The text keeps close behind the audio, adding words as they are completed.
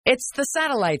It's the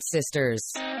Satellite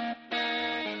Sisters.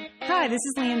 Hi, this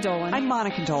is Lian Dolan. I'm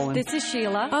Monica Dolan. This is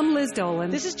Sheila. I'm Liz Dolan.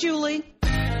 This is Julie.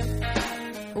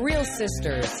 Real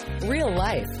sisters, real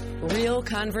life, real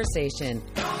conversation.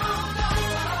 Down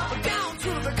to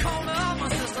the corner, my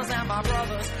sisters and my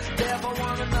brothers, there for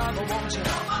one another, won't you?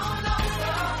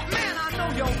 Man, I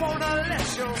know you wanna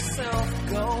let yourself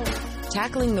go.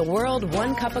 Tackling the world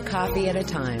one cup of coffee at a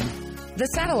time. The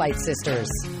Satellite Sisters.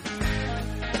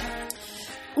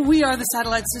 We are the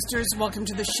Satellite Sisters. Welcome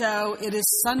to the show. It is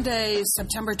Sunday,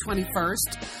 September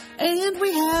 21st, and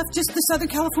we have just the Southern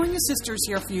California sisters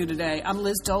here for you today. I'm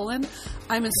Liz Dolan.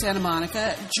 I'm in Santa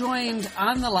Monica, joined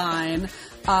on the line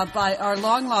by our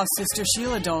long-lost sister,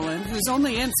 Sheila Dolan, who's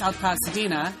only in South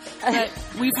Pasadena. But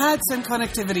we've had some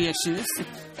connectivity issues.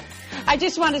 I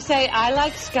just want to say I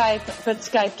like Skype, but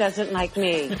Skype doesn't like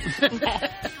me.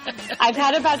 I've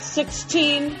had about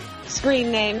 16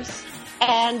 screen names,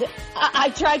 and I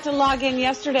tried to log in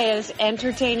yesterday as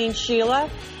Entertaining Sheila,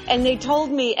 and they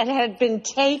told me it had been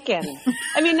taken.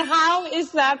 I mean, how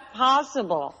is that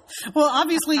possible? Well,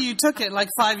 obviously you took it like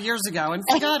 5 years ago and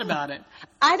forgot about it.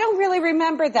 I don't really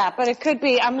remember that, but it could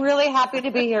be. I'm really happy to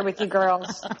be here with you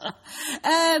girls.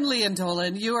 And Lian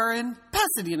Dolan, you are in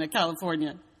Pasadena,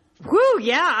 California. Woo,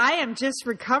 yeah, I am just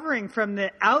recovering from the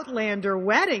Outlander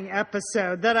wedding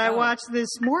episode that I watched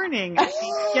this morning. I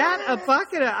mean, get a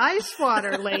bucket of ice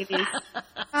water, ladies.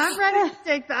 I'm ready to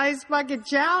take the ice bucket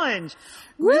challenge.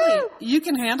 Really? Woo! You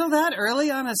can handle that early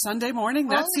on a Sunday morning?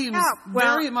 That seems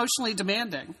very emotionally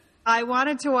demanding. I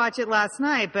wanted to watch it last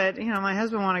night, but, you know, my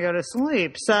husband wanted to go to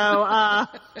sleep. So, I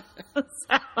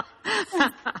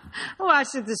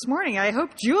watched it this morning. I hope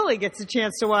Julie gets a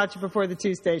chance to watch it before the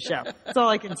Tuesday show. That's all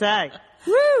I can say.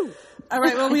 Woo! All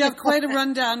right, well, we have quite a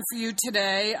rundown for you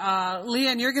today.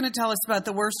 Lian, you're going to tell us about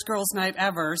the worst girls' night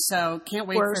ever, so can't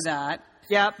wait for that.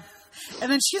 Yep.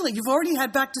 And then, Sheila, you've already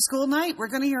had back-to-school night. We're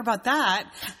going to hear about that.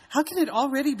 How can it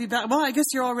already be back? Well, I guess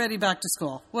you're already back to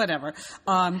school. Whatever.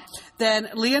 Then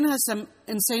Lian has some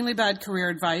insanely bad career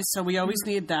advice, so we always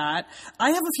need that. I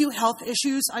have a few health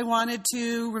issues I wanted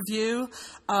to review.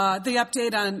 The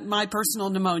update on my personal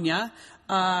pneumonia,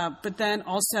 but then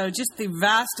also just the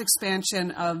vast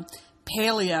expansion of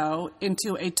Paleo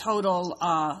into a total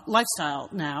lifestyle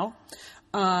now.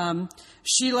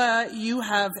 Sheila, you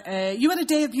had a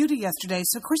day of beauty yesterday,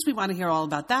 so of course we want to hear all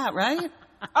about that, right?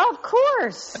 Of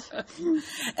course.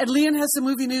 And Lian has some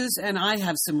movie news, and I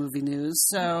have some movie news.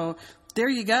 So there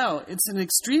you go. It's an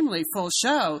extremely full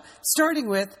show, starting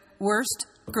with Worst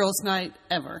Girls' Night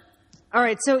Ever. All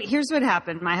right, so here's what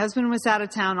happened. My husband was out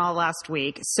of town all last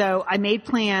week, so I made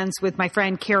plans with my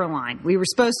friend Caroline. We were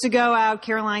supposed to go out,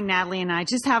 Caroline, Natalie, and I,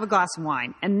 just have a glass of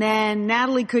wine. And then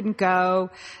Natalie couldn't go,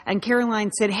 and Caroline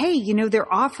said, hey, you know,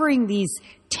 they're offering these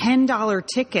 $10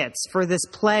 tickets for this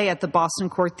play at the Boston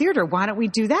Court Theater. Why don't we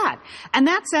do that? And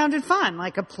that sounded fun,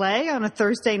 like a play on a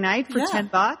Thursday night for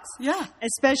 $10. Yeah.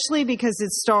 Especially because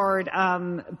it starred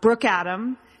Brooke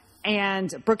Adams,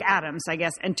 I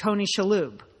guess, and Tony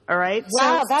Shalhoub. All right.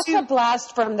 Wow, so that's a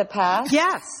blast from the past.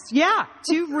 Yes. Yeah.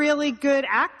 Two really good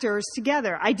actors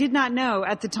together. I did not know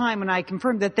at the time when I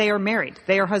confirmed that they are married.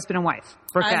 They are husband and wife.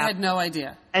 I had no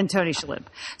idea. And Tony Shalhoub.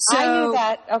 So, I knew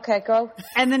that. Okay, go.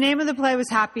 And the name of the play was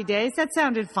Happy Days. That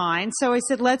sounded fine. So I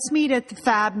said, let's meet at the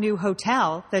fab new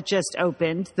hotel that just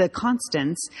opened, the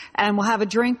Constance, and we'll have a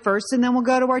drink first, and then we'll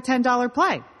go to our $10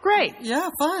 play. Great. Yeah,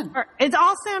 fun. It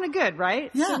all sounded good, right?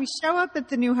 Yeah. So we show up at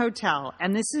the new hotel,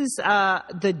 and this is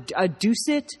the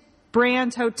Dusit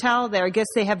brand hotel there. I guess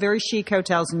they have very chic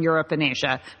hotels in Europe and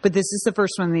Asia, but this is the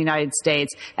first one in the United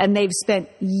States. And they've spent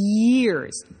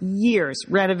years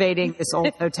renovating this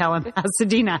old hotel in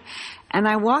Pasadena. And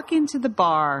I walk into the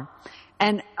bar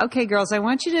and, okay, girls, I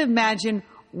want you to imagine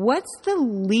what's the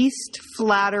least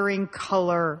flattering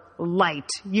color light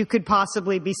you could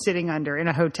possibly be sitting under in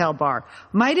a hotel bar?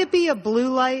 Might it be a blue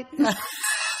light?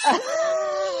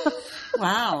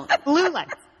 Wow. Blue light.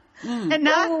 And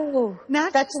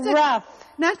not that's just rough.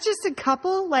 Not just a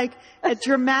couple, like a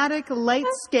dramatic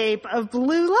lightscape of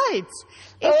blue lights.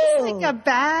 It was like a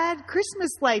bad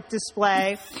Christmas light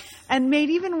display, and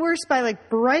made even worse by like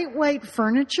bright white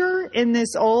furniture in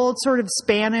this old sort of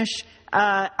Spanish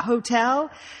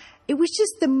hotel. It was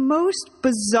just the most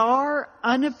bizarre,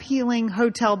 unappealing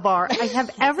hotel bar I have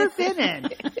ever been in.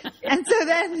 And so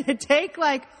then to take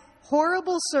like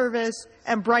horrible service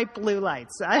and bright blue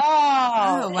lights.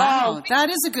 Wow. That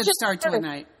is a good start to a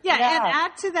night. Yeah, and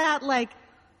add to that, like,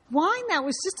 wine that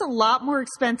was just a lot more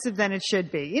expensive than it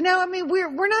should be. You know, I mean,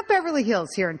 we're not Beverly Hills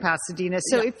here in Pasadena,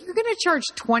 so if you're going to charge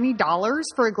 $20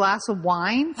 for a glass of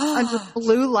wine under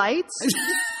blue lights,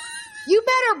 You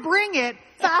better bring it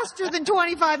faster than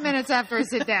 25 minutes after I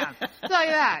sit down. I'll tell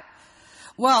you that.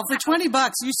 Well, for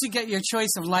 $20, you should get your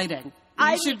choice of lighting.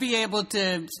 You should be able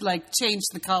to, change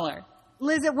the color.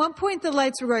 Liz, at one point the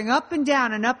lights were going up and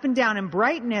down in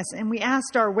brightness, and we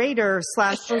asked our waiter /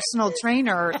 personal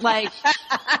trainer,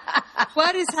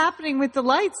 what is happening with the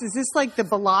lights? Is this like the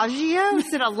Bellagio?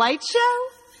 Is it a light show?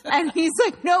 And he's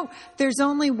like, no, there's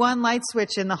only one light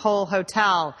switch in the whole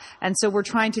hotel, and so we're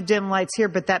trying to dim lights here,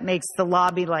 but that makes the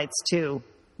lobby lights too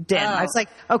dim. I was like,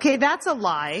 okay, that's a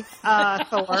lie,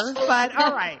 Thor, but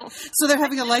all right. So they're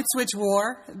having a light switch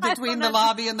war between the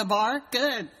lobby and the bar?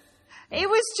 Good. It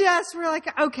was just, we're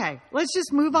like, okay, let's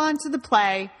just move on to the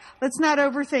play. Let's not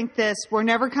overthink this. We're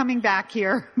never coming back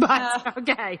here, but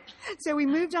okay. So we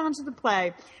moved on to the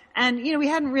play. And, we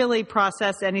hadn't really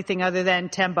processed anything other than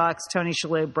 $10, Tony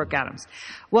Shalhoub, Brooke Adams.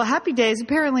 Well, Happy Days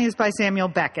apparently is by Samuel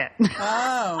Beckett.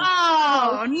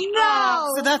 Oh. No.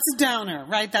 So that's a downer,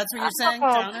 right? That's what you're saying,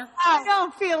 downer? I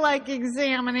don't feel like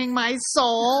examining my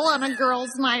soul on a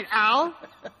girl's night out.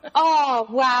 Oh,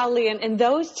 wow, Lian. And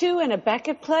those two in a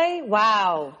Beckett play?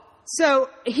 Wow. So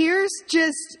here's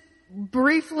just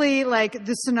briefly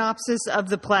the synopsis of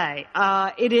the play.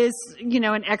 It is,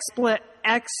 an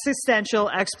existential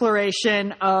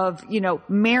exploration of,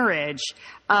 marriage.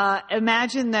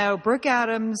 Imagine though Brooke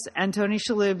Adams and Tony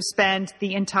Shalhoub spend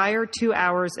the entire 2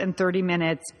 hours and 30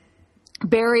 minutes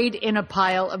buried in a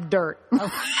pile of dirt.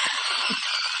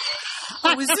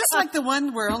 Oh, is this like the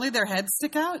one where only their heads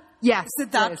stick out? Yes. Is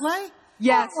it that play?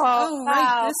 Yes. Oh,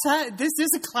 wow. right. This is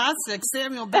a classic,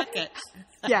 Samuel Beckett.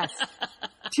 Yes.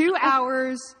 2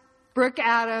 hours, Brooke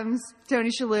Adams, Tony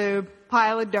Shalhoub,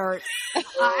 pile of dirt.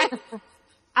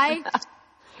 And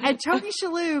Tony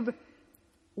Shalhoub,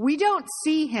 we don't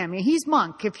see him. He's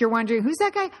Monk. If you're wondering, who's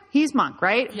that guy? He's Monk,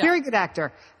 right? Yeah. Very good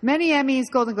actor. Many Emmys,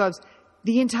 Golden Globes.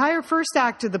 The entire first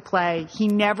act of the play, he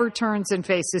never turns and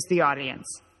faces the audience.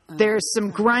 There's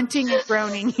some grunting and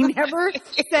groaning. He never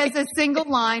says a single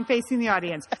line facing the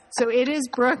audience. So it is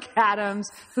Brooke Adams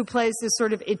who plays this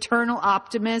sort of eternal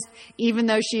optimist, even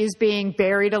though she is being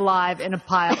buried alive in a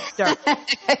pile of dirt.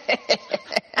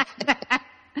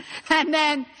 And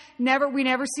then we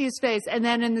never see his face. And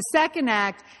then in the second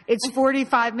act, it's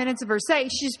 45 minutes of her say.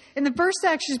 In the first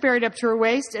act, she's buried up to her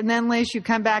waist. And then, Liz, you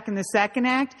come back in the second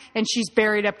act, and she's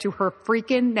buried up to her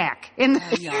freaking neck in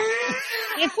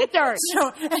the dirt.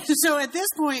 So at this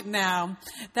point now,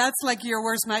 that's like your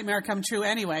worst nightmare come true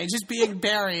anyway, just being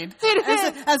buried.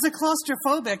 As a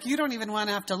claustrophobic, you don't even want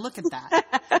to have to look at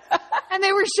that. And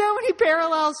there were so many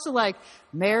parallels to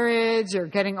marriage or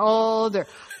getting old or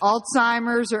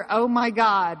Alzheimer's or, oh my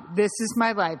God, this is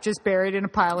my life, just buried in a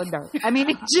pile of dirt. I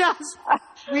mean,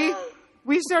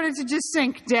 we started to just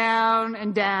sink down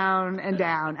and down and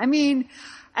down. I mean,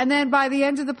 and then by the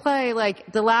end of the play,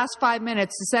 the last 5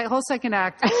 minutes, the whole second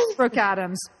act, Brooke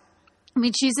Adams, I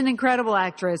mean, she's an incredible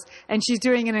actress and she's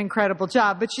doing an incredible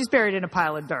job, but she's buried in a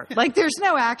pile of dirt. There's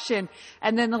no action.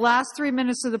 And then the last 3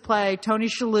 minutes of the play, Tony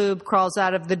Shalhoub crawls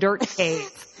out of the dirt cave,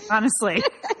 honestly,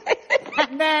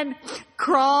 and then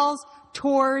crawls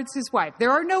towards his wife.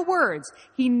 There are no words.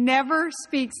 He never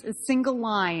speaks a single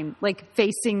line,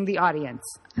 facing the audience.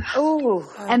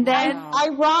 Oh, and then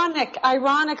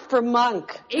ironic for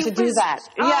Monk to do that.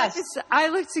 Yes. I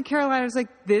looked at Caroline. I was like,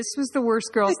 this was the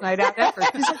worst girls' night out ever.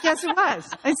 She's like, yes, it was.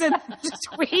 I said,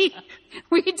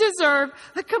 we deserve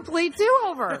a complete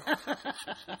do-over.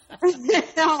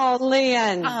 Oh,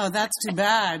 Lian. Oh, that's too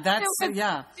bad. That's,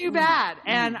 too bad.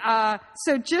 And,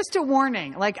 so just a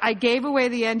warning, I gave away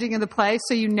the ending of the play,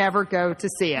 so you never go to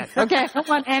see it. Okay? I don't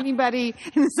want anybody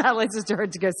in the Satellite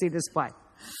Sisterhood to go see this play.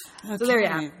 Okay. So there you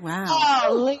are. Wow.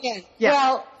 Oh, Lian. Yeah.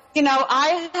 Well,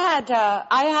 I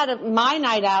had my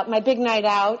night out, my big night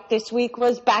out this week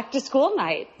was back to school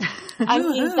night. I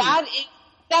mean,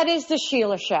 that is the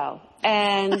Sheila show.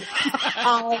 And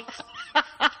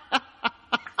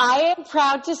I am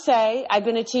proud to say I've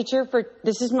been a teacher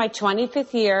this is my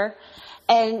 25th year.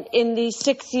 And in these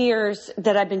 6 years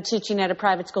that I've been teaching at a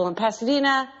private school in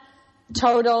Pasadena,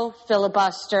 total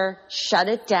filibuster, shut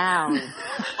it down.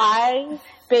 I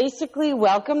basically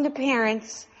welcome the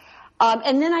parents.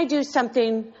 And then I do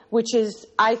something which is,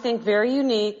 I think, very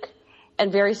unique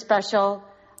and very special.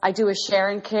 I do a share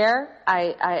and care.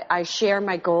 I share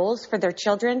my goals for their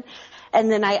children.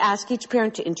 And then I ask each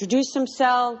parent to introduce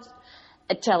themselves,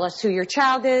 and tell us who your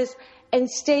child is, and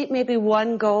state maybe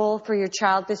one goal for your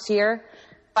child this year.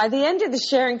 By the end of the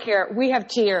share and care, we have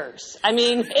tears. I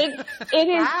mean, it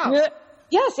is, wow.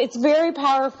 Yes, it's very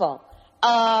powerful.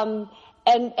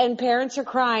 and parents are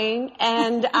crying,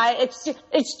 and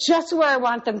it's just where I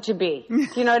want them to be.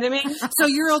 You know what I mean? So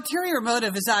your ulterior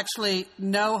motive is actually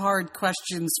no hard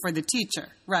questions for the teacher,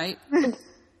 right?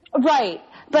 Right.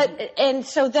 And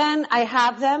so then I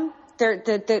have them,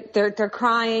 they're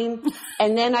crying,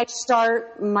 and then I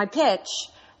start my pitch,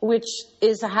 which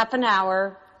is a half an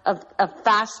hour of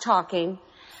fast talking,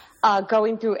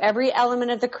 going through every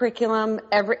element of the curriculum,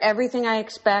 everything I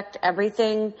expect,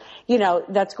 everything,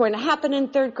 that's going to happen in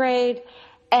third grade.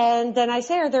 And then I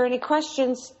say, are there any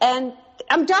questions? And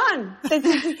I'm done.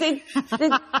 I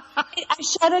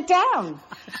shut it down.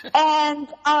 And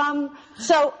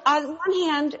so on one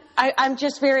hand, I'm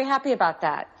just very happy about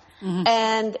that.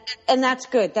 Mm-hmm. And that's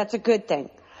good. That's a good thing.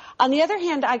 On the other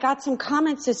hand, I got some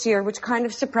comments this year which kind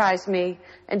of surprised me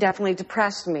and definitely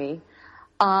depressed me.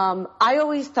 I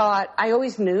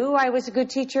always knew I was a good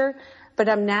teacher, but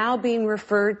I'm now being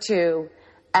referred to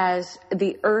as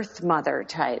the Earth Mother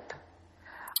type,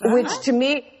 which to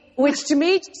me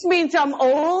just means I'm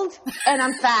old and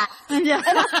I'm fat. Yeah.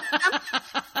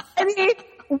 I mean,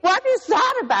 what is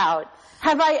that about?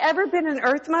 Have I ever been an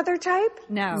Earth Mother type?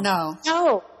 No.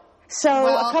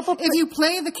 So if you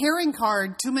play the caring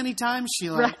card too many times,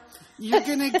 Sheila, right, you're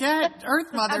going to get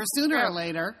Earth Mother sooner or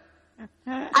later.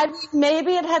 I mean,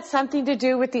 maybe it had something to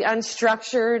do with the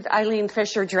unstructured Eileen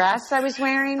Fisher dress I was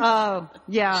wearing. Oh,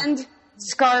 yeah. And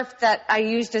scarf that I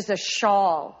used as a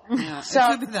shawl. Yeah, so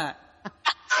it could be that.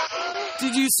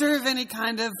 Did you serve any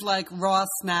kind of raw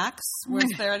snacks?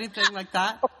 Was there anything like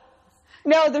that?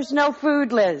 No, there's no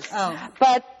food, Liz. Oh.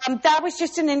 But that was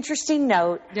just an interesting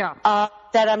note. Yeah.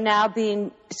 That I'm now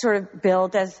being sort of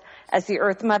billed as the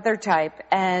Earth Mother type.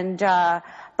 And,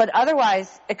 but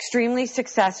otherwise, extremely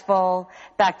successful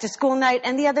back to school night.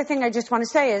 And the other thing I just want to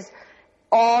say is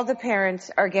all the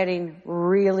parents are getting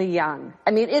really young.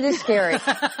 I mean, it is scary.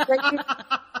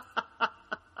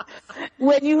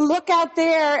 When you look out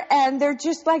there and they're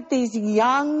just like these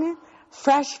young,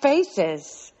 fresh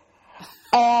faces.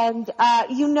 And,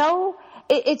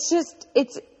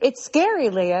 it's scary,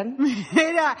 Lian.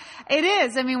 It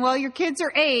is. I mean, well, your kids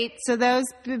are 8, so those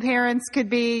parents could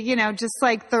be, just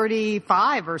like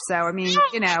 35 or so. I mean,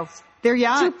 they're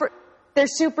young. They're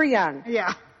super young.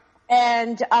 Yeah.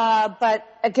 And, but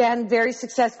again, very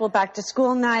successful back to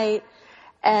school night,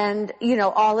 and,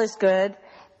 all is good.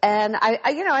 And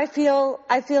I feel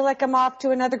like I'm off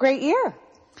to another great year.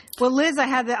 Well, Liz, I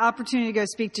had the opportunity to go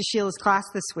speak to Sheila's class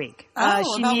this week. She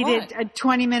what? needed a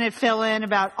 20-minute fill-in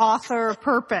about author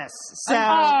purpose.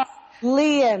 So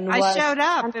Lian I showed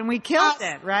up and we killed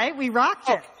it, right? We rocked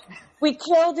it. We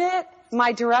killed it.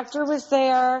 My director was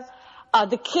there.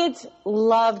 The kids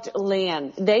loved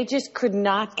Lian. They just could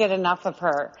not get enough of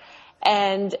her.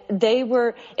 And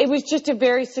it was just a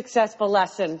very successful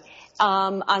lesson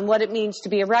on what it means to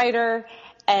be a writer.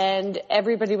 And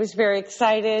everybody was very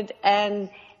excited. And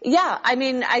yeah, I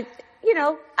mean,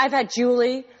 I've had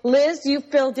Julie. Liz, you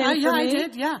filled in for me. I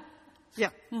did, yeah. Yeah.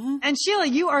 Mm-hmm. And Sheila,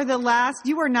 you are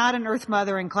not an Earth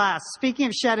Mother in class. Speaking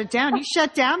of shut it down, you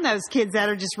shut down those kids that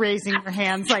are just raising their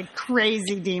hands like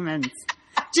crazy demons.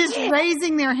 Just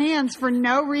raising their hands for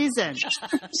no reason.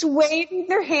 Just waving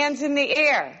their hands in the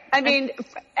air. I mean,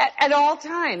 at all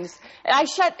times.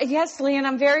 Yes, Lian,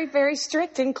 I'm very, very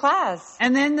strict in class.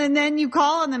 And then you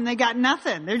call on them, they got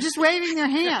nothing. They're just waving their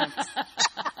hands.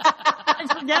 I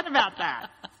forget about that.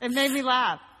 It made me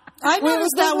laugh. I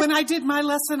noticed that when I did my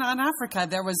lesson on Africa,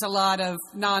 there was a lot of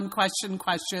non-question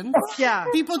questions. Yeah.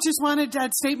 People just wanted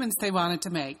statements they wanted to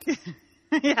make.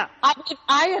 Yeah.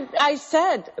 I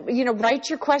said, write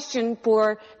your question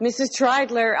for Mrs.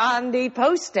 Treidler on the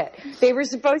Post-it. They were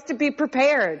supposed to be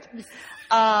prepared.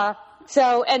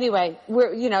 So anyway,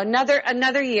 we're,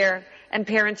 another year, and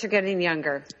parents are getting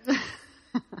younger.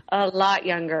 A lot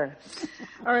younger.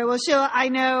 All right. Well, Sheila, I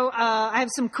know I have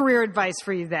some career advice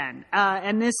for you then.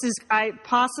 And this is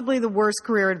possibly the worst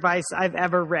career advice I've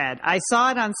ever read. I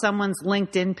saw it on someone's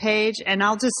LinkedIn page, and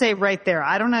I'll just say right there,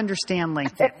 I don't understand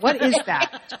LinkedIn. What is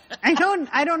that? I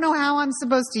don't know how I'm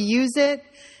supposed to use it.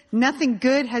 Nothing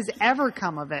good has ever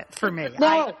come of it for me.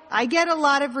 No. I get a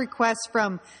lot of requests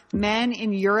from men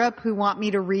in Europe who want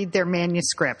me to read their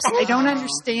manuscripts. I don't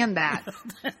understand that.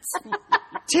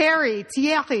 Thierry,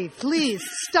 please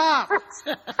stop.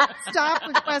 Stop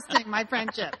requesting my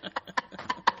friendship.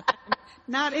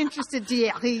 Not interested,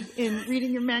 Thierry, in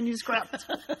reading your manuscript.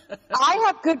 I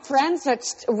have good friends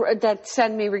that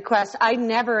send me requests. I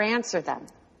never answer them.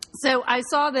 So I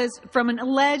saw this from an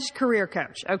alleged career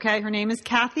coach, okay? Her name is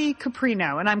Kathy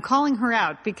Caprino, and I'm calling her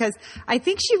out because I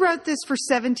think she wrote this for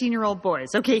 17-year-old boys.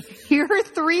 Okay, here are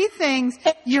three things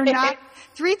you're not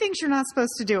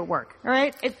supposed to do at work, all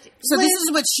right? So this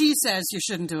is what she says you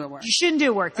shouldn't do at work. You shouldn't do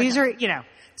at work. These are,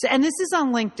 so, and this is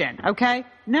on LinkedIn, okay?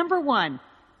 Number 1,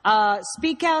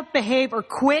 speak out, behave, or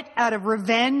quit out of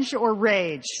revenge or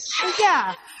rage.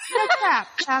 Yeah, no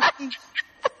crap, Kathy.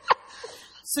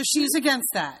 So she's against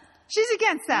that. She's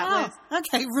against that, Liz.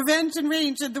 Okay, revenge and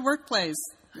rage in the workplace.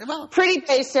 Well, Pretty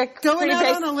basic. going out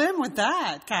on a limb with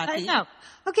that, Kathy. I know.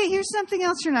 Okay, here's something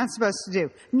else you're not supposed to do.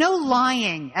 No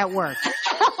lying at work.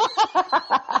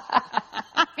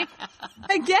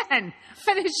 Again,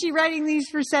 but is she writing these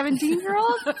for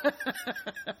 17-year-olds?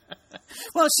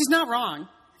 Well, she's not wrong.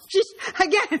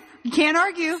 Again, you can't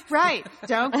argue. Right.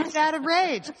 Don't get out of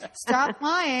rage. Stop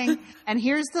lying. And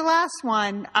here's the last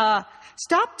one.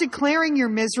 Stop declaring you're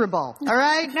miserable. All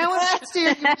right? No one wants to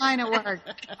hear you whine at work.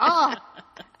 Oh,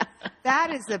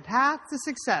 that is the path to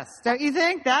success. Don't you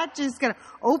think? That just going to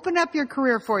open up your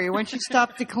career for you once you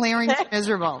stop declaring you're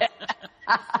miserable.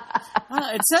 Well,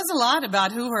 it says a lot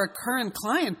about who her current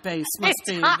client base must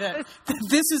be. That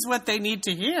this is what they need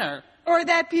to hear. Or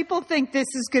that people think this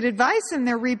is good advice and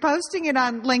they're reposting it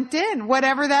on LinkedIn,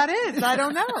 whatever that is. I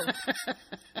don't know.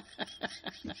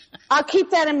 I'll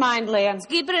keep that in mind, Lian.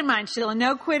 Keep it in mind, Sheila.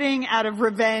 No quitting out of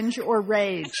revenge or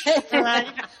rage. Right?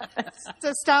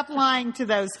 So stop lying to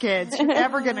those kids. You're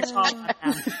never going to call them.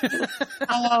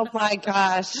 Oh, my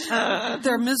gosh.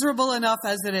 They're miserable enough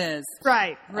as it is.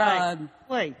 Right.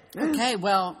 Wait. Okay,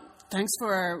 well, thanks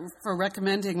for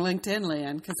recommending LinkedIn,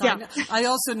 Lian, because I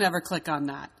also never click on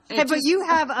that. Hey, but you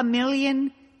have 1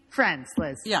 million friends,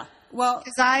 Liz. Yeah. Well,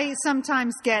 because I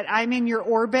sometimes I'm in your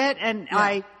orbit, and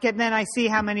then I see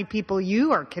how many people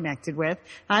you are connected with.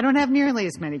 I don't have nearly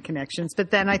as many connections,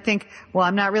 but then I think, well,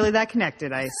 I'm not really that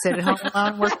connected. I sit at home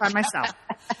alone and work by myself.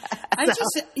 I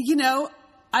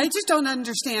just don't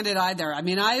understand it either. I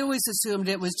mean, I always assumed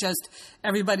it was just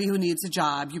everybody who needs a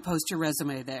job. You post your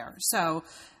resume there. So,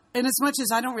 in as much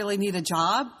as I don't really need a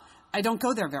job, I don't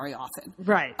go there very often.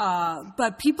 Right.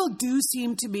 But people do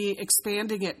seem to be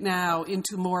expanding it now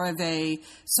into more of a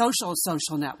social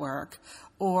network,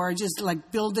 or just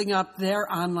like building up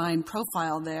their online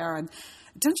profile there. And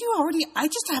don't you already, I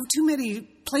just have too many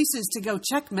places to go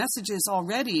check messages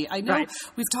already. I know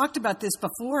we've talked about this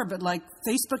before, but like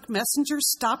Facebook Messenger,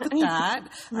 stop at that.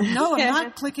 No, I'm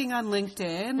not clicking on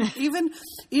LinkedIn.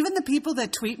 Even the people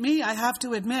that tweet me, I have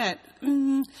to admit,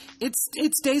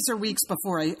 it's days or weeks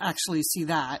before I actually see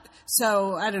that.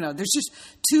 So I don't know. There's just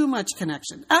too much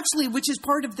connection. Actually, which is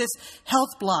part of this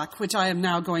health block, which I am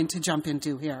now going to jump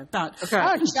into here. Jump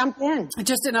in.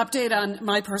 Just an update on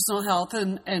my personal health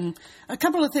and a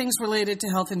couple of things related to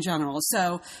health in general.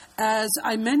 So as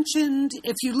I mentioned,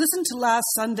 if you listened to last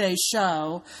Sunday's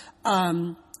show,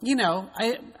 I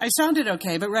sounded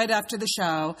okay, but right after the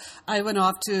show, I went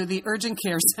off to the urgent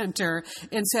care center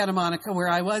in Santa Monica where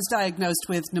I was diagnosed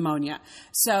with pneumonia.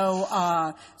 So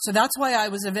that's why I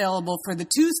was available for the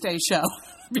Tuesday show.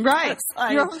 Right.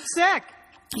 You're sick.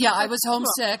 Yeah, I was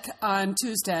homesick on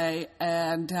Tuesday,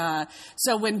 and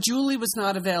so when Julie was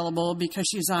not available because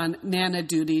she's on Nana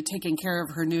duty taking care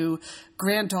of her new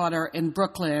granddaughter in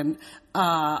Brooklyn,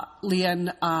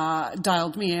 Lian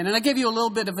dialed me in, and I gave you a little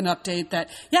bit of an update that,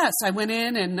 yes, I went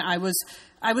in and I was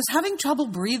having trouble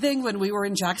breathing when we were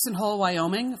in Jackson Hole,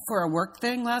 Wyoming for a work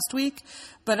thing last week,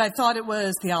 but I thought it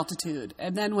was the altitude.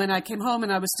 And then when I came home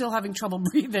and I was still having trouble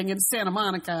breathing in Santa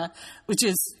Monica, which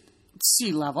is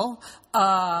sea level,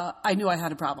 I knew I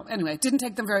had a problem. Anyway, it didn't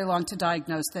take them very long to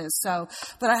diagnose this.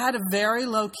 But I had a very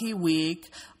low-key week.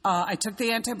 I took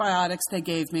the antibiotics they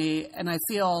gave me, and I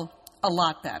feel a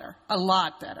lot better.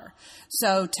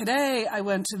 So today I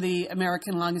went to the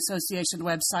American Lung Association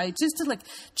website just to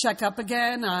check up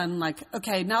again on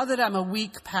okay, now that I'm a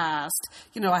week past,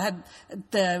 I had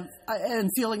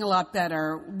and feeling a lot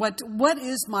better. What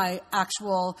is my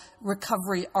actual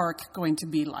recovery arc going to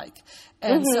be like?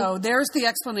 And so there's the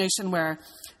explanation where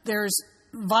there's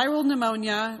viral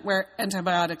pneumonia where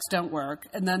antibiotics don't work,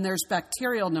 and then there's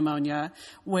bacterial pneumonia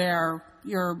where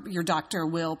your doctor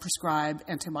will prescribe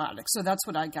antibiotics. So that's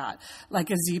what I got, like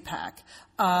a Z-Pack.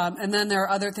 And then there are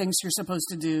other things you're supposed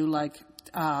to do, like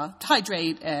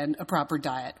hydrate and a proper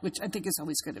diet, which I think is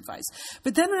always good advice.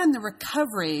 But then on the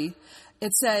recovery,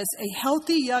 it says a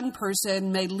healthy young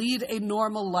person may lead a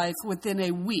normal life within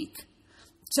a week.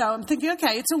 So I'm thinking,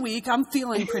 okay, it's a week. I'm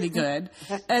feeling pretty good.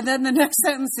 And then the next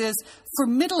sentence is, for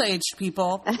middle-aged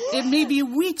people, it may be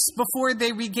weeks before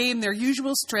they regain their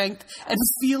usual strength and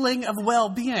feeling of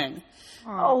well-being.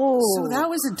 Oh. So that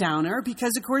was a downer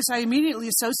because, of course, I immediately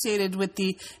associated with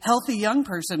the healthy young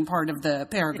person part of the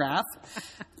paragraph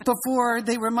before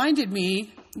they reminded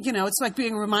me, it's like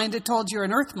being told you're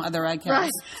an Earth mother, I guess. Right.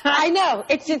 I know.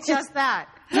 It's just that.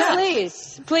 Yeah.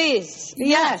 Please.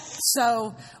 Yes.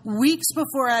 So weeks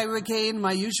before I regained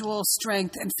my usual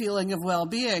strength and feeling of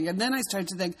well-being. And then I started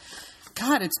to think,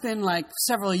 God, it's been like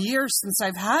several years since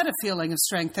I've had a feeling of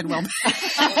strength and well-being.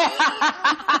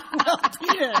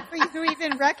 You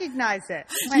even recognize it.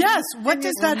 Yes. What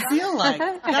does that feel like?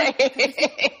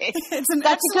 That's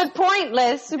a good point,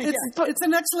 Liz. It's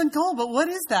an excellent goal, but what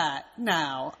is that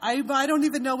now? I don't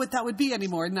even know what that would be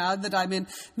anymore now that I'm in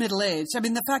middle age. I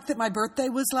mean, the fact that my birthday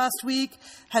was last week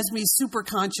has me super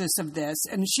conscious of this.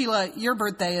 And Sheila, your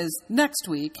birthday is next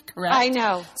week, correct? I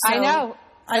know.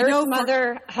 Earth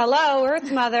Mother. Hello, Earth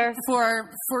Mother. For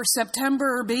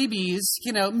September babies,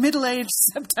 middle-aged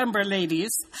September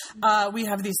ladies, we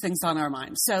have these things on our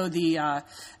mind. So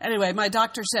anyway, my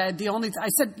doctor said I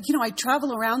said, I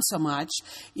travel around so much,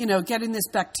 getting this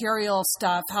bacterial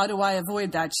stuff. How do I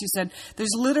avoid that? She said,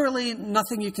 there's literally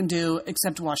nothing you can do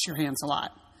except wash your hands a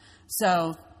lot.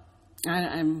 So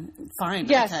I'm fine.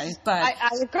 Yes, okay, but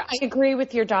I agree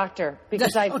with your doctor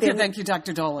because I've been. Thank you,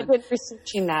 Dr. Dolan. I've been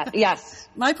researching that. Yes.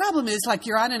 My problem is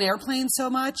you're on an airplane so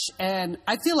much, and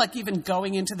I feel like even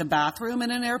going into the bathroom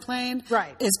in an airplane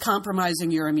is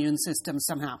compromising your immune system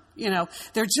somehow.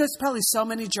 There's just probably so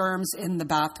many germs in the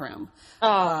bathroom.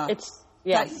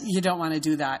 Yes. You don't want to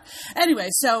do that. Anyway,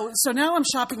 so now I'm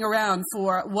shopping around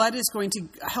for what is going to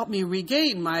help me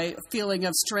regain my feeling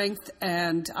of strength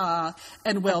and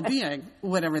well-being,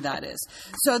 whatever that is.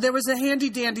 So there was a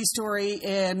handy-dandy story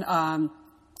in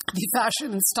the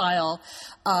fashion and style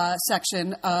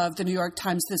section of the New York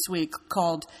Times this week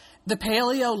called "The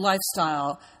Paleo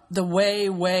Lifestyle: The Way,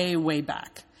 Way, Way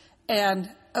Back." And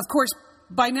of course,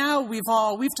 by now, we've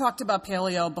talked about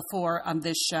paleo before on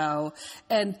this show,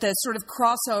 and the sort of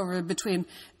crossover between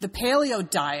the paleo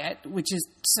diet, which is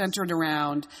centered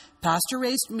around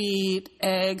pasture-raised meat,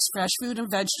 eggs, fresh fruit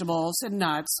and vegetables, and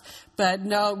nuts, but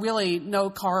no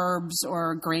carbs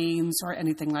or grains or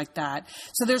anything like that.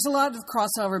 So there's a lot of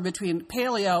crossover between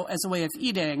paleo as a way of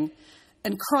eating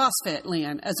and CrossFit,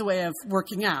 Lian, as a way of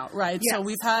working out, right? Yes. So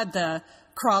we've had the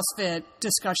CrossFit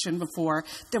discussion before.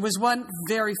 There was one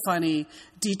very funny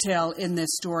detail in this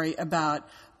story about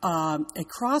a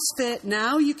CrossFit.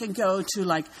 Now you can go to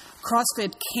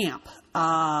CrossFit camp.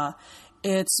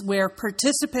 It's where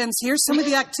participants. Here's some of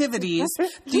the activities.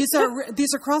 These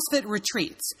are CrossFit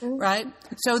retreats, right?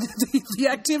 So the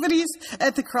activities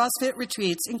at the CrossFit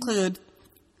retreats include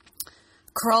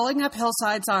crawling up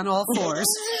hillsides on all fours.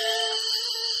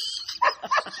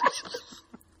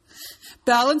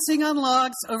 Balancing on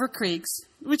logs over creeks,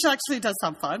 which actually does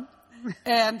sound fun,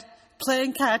 and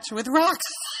playing catch with rocks.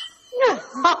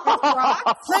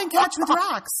 Playing catch with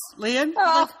rocks, Lian.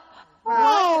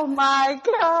 Oh my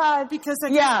God! Because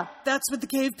that's what the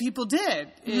cave people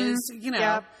did.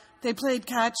 They played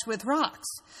catch with rocks.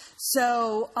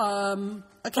 So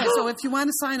so if you want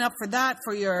to sign up for that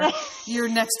for your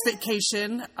next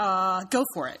vacation, go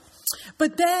for it.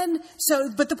 But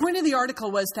the point of the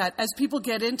article was that as people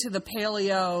get into the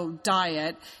paleo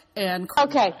diet and...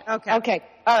 Okay.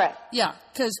 All right. Yeah,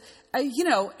 because,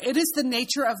 it is the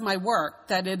nature of my work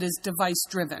that it is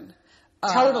device-driven.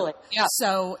 Totally. Yeah.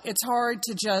 So it's hard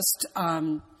to just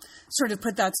sort of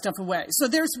put that stuff away. So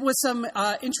there was some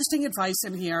interesting advice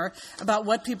in here about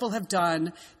what people have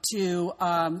done to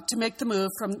make the move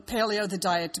from paleo the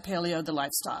diet to paleo the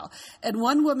lifestyle. And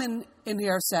one woman in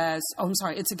here says,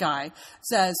 it's a guy,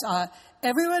 says,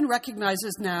 everyone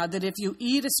recognizes now that if you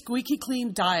eat a squeaky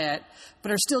clean diet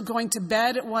but are still going to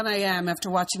bed at 1 a.m. after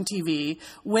watching TV,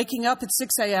 waking up at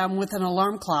 6 a.m. with an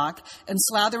alarm clock, and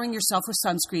slathering yourself with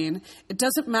sunscreen, it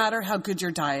doesn't matter how good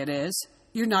your diet is,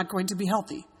 you're not going to be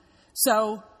healthy.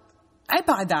 So I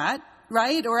buy that,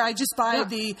 right? Or I just buy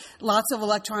the lots of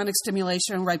electronic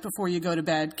stimulation right before you go to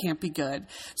bed can't be good.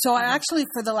 So I actually,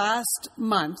 for the last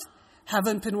month,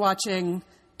 haven't been watching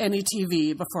any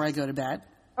TV before I go to bed.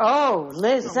 Oh,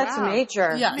 Liz, that's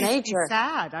major. Yeah. Major.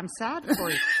 I'm sad for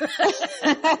you.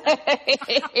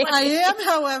 I am,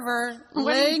 however,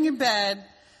 laying in bed,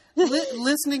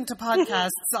 listening to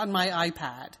podcasts on my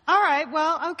iPad. All right.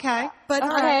 Well, okay. But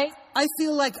Okay. I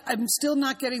feel like I'm still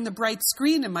not getting the bright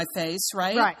screen in my face,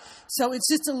 right? Right. So it's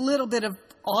just a little bit of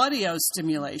audio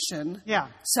stimulation. Yeah.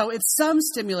 So it's some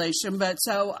stimulation, but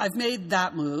so I've made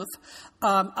that move.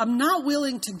 I'm not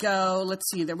willing to go. Let's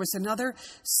see. There was another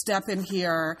step in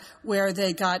here where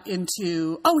they got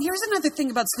into. Oh, here's another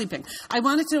thing about sleeping. I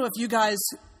wanted to know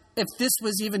if this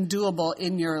was even doable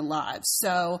in your lives.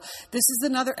 So this is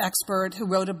another expert who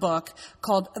wrote a book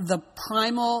called The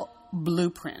Primal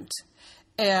Blueprint.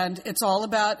 And it's all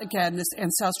about, again, this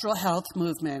ancestral health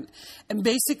movement. And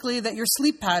basically that your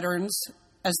sleep patterns,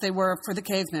 as they were for the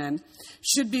cavemen,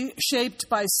 should be shaped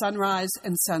by sunrise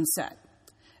and sunset.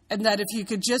 And that if you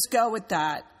could just go with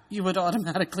that, you would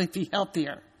automatically be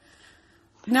healthier.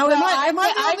 Now, am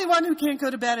I the only one who can't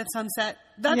go to bed at sunset?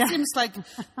 That seems like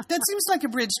a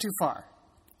bridge too far.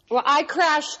 Well, I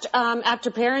crashed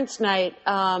after Parents' Night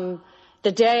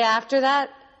the day after that.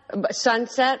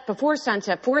 Before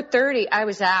sunset, 4:30, I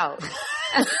was out.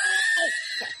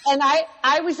 And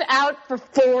I was out for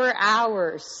 4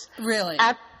 hours. Really?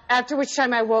 After which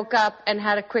time I woke up and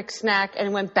had a quick snack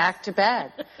and went back to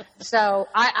bed. So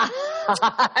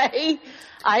I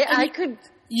could.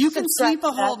 You can sleep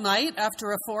a whole night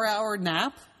after a 4-hour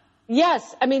nap?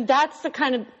 Yes. I mean, that's the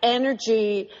kind of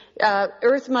energy,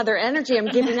 Earth Mother energy I'm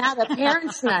giving out at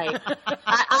Parents' Night.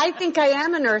 I think I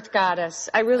am an Earth goddess.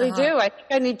 I really do. I think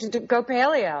I need to go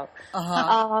paleo.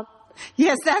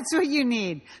 Yes, that's what you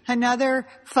need. Another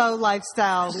faux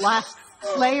lifestyle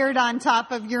layered on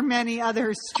top of your many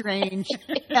other strange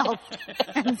health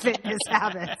and fitness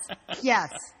habits. Yes.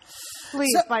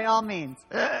 Please, by all means.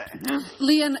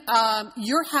 Lian,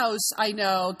 your house, I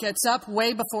know, gets up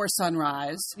way before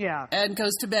sunrise. Yeah. And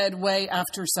goes to bed way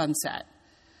after sunset.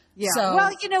 Yeah. So, well,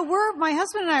 my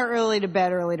husband and I are early to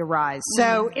bed, early to rise.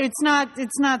 So it's not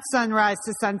sunrise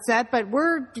to sunset, but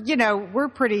we're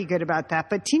pretty good about that.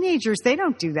 But teenagers, they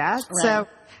don't do that. Right. So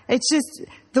it's just,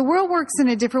 the world works in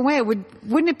a different way.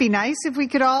 Wouldn't it be nice if we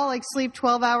could all sleep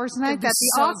 12 hours a night? That'd be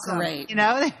so awesome. Great.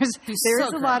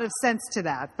 There's a lot of sense to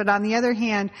that. But on the other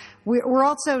hand, we're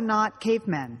also not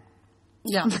cavemen.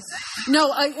 Yeah. No,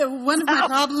 one of my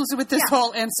problems with this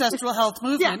whole ancestral health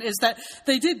movement is that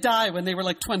they did die when they were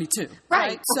 22.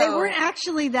 Right. So they weren't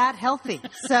actually that healthy.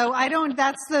 So I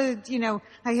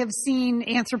have seen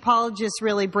anthropologists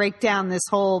really break down this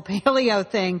whole paleo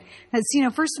thing. As,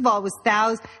 first of all,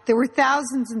 there were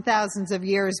thousands and thousands of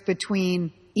years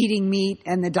between eating meat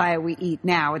and the diet we eat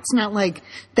now. It's not like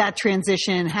that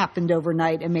transition happened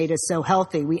overnight and made us so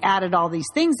healthy. We added all these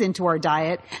things into our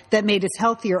diet that made us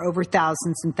healthier over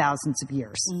thousands and thousands of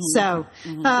years. Mm-hmm. So,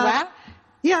 wow.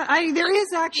 Yeah, there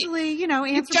is actually,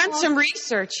 You've done some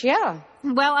research, yeah.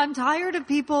 Well, I'm tired of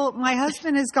people. My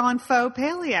husband has gone faux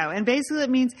paleo, and basically it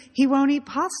means he won't eat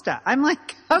pasta. I'm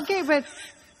like, okay, but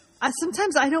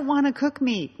sometimes I don't want to cook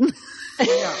meat.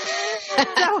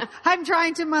 So I'm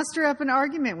trying to muster up an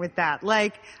argument with that.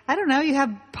 I don't know, you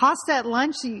have pasta at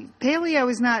lunch. Paleo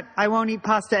is not, I won't eat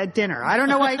pasta at dinner. I don't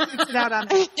know why he puts it out on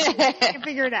me. I can't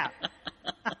figure it out.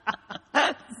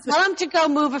 Tell him to go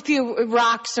move a few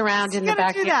rocks around in the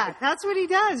backyard. Do that. That's what he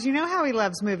does. You know how he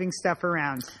loves moving stuff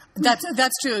around. That's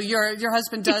true. Your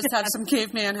husband does have some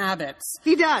caveman habits.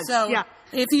 He does. So yeah.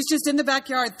 If he's just in the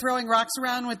backyard throwing rocks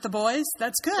around with the boys,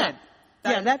 that's good.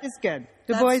 That is good.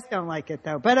 The boys don't like it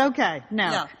though, but okay.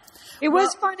 No. Yeah. It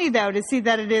was funny though to see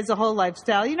that it is a whole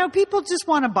lifestyle. People just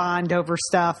want to bond over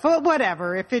stuff. Well,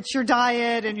 whatever. If it's your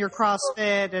diet and your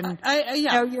CrossFit and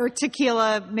your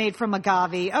tequila made from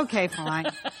agave, okay, fine.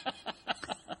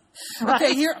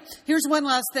 Okay, here's one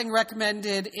last thing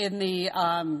recommended in the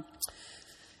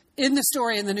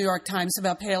story in the New York Times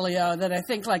about paleo that I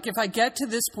think, if I get to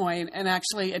this point and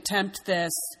actually attempt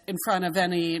this in front of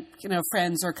any,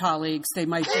 friends or colleagues, they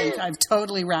might think I've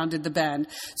totally rounded the bend.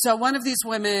 So one of these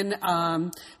women,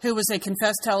 who was a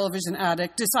confessed television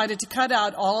addict, decided to cut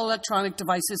out all electronic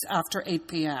devices after 8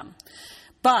 p.m.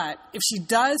 But if she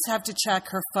does have to check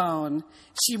her phone,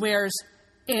 she wears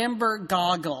amber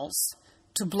goggles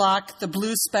to block the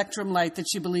blue spectrum light that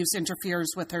she believes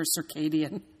interferes with her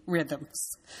circadian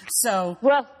rhythms. So,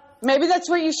 well, maybe that's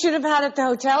what you should have had at the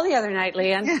hotel the other night,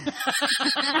 Lian.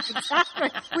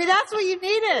 Exactly. That's what you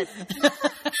needed.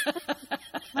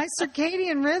 My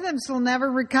circadian rhythms will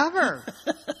never recover.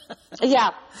 Yeah.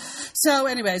 So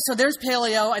anyway, there's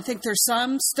paleo. I think there's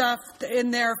some stuff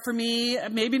in there for me.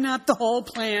 Maybe not the whole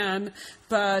plan,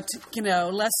 but,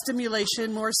 less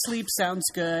stimulation, more sleep sounds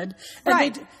good. And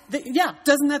right.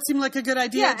 Doesn't that seem like a good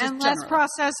idea? Yeah, and less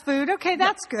processed food. Okay,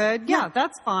 that's good. Yeah,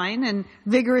 that's fine. And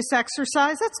vigorous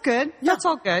exercise, that's good. Yeah. That's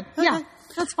all good. Okay. Yeah,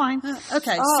 that's fine.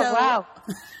 Okay. Oh, wow.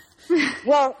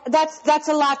 Well, that's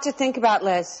a lot to think about,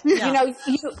 Liz. Yeah.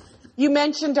 You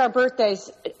mentioned our birthdays.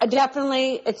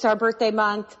 Definitely, it's our birthday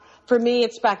month. For me,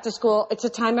 it's back to school. It's a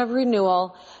time of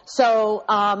renewal. So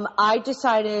I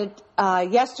decided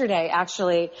yesterday,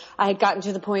 actually, I had gotten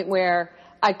to the point where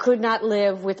I could not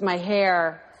live with my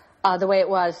hair the way it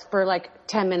was for like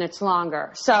 10 minutes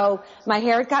longer. So my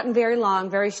hair had gotten very long,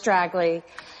 very straggly,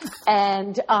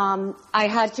 and I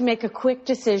had to make a quick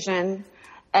decision,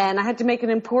 and I had to make an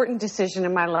important decision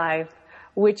in my life,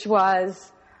 which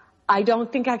was, I don't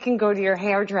think I can go to your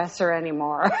hairdresser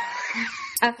anymore.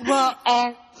 Well,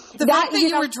 and the fact that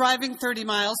you were driving 30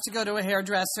 miles to go to a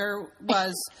hairdresser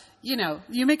was,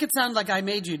 you make it sound like I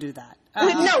made you do that.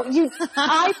 No,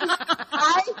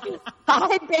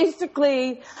 I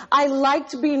basically, I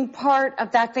liked being part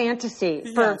of that fantasy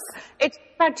it's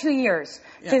about 2 years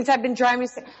since I've been driving,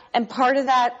 and part of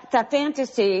that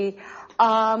fantasy,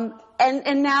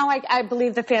 and now I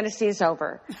believe the fantasy is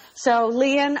over. So,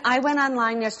 Lian, I went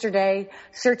online yesterday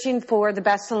searching for the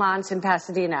best salons in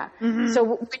Pasadena. Mm-hmm. So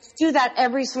when you do that,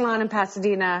 every salon in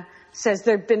Pasadena says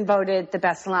they've been voted the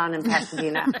best salon in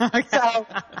Pasadena. Okay. So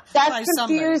that's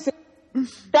confusing.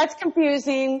 That's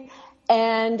confusing.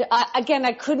 And again,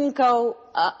 I couldn't go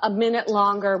a minute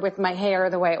longer with my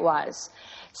hair the way it was.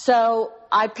 So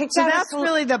I picked out. So that's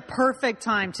really the perfect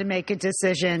time to make a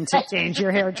decision to change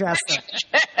your hairdresser.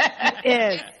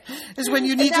 Is when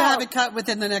you need to have it cut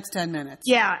within the next 10 minutes.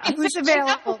 Yeah, who's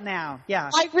available now? Yeah,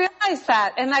 I realized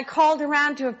that, and I called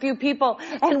around to a few people,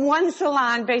 and one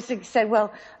salon basically said,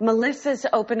 "Well, Melissa's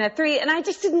open at 3," and I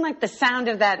just didn't like the sound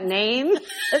of that name,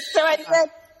 so I said,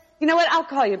 "You know what? I'll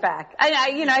call you back."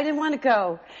 I didn't want to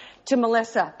go to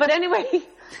Melissa, but anyway.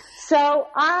 So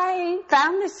I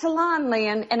found this salon,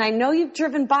 Lian, and I know you've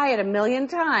driven by it a million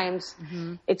times.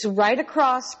 Mm-hmm. It's right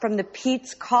across from the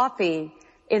Pete's Coffee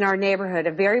in our neighborhood,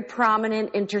 a very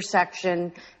prominent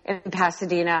intersection in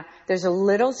Pasadena. There's a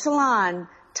little salon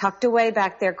tucked away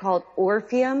back there called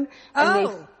Orpheum.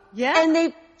 And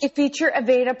they feature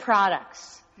Aveda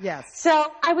products. Yes. So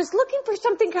I was looking for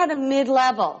something kind of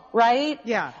mid-level, right?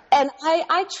 Yeah. And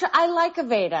I like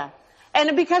Aveda.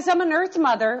 And because I'm an Earth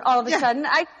mother, all of a sudden,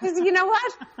 you know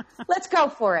what? Let's go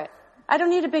for it. I don't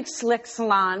need a big slick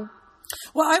salon.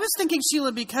 Well, I was thinking,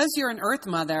 Sheila, because you're an Earth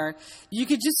mother, you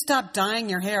could just stop dyeing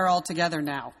your hair altogether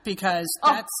now, because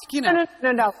that's,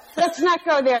 No. Let's not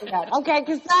go there yet. Okay,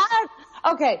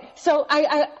 So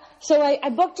I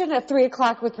booked in at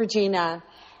 3:00 with Regina,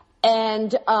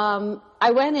 and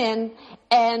I went in,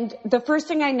 and the first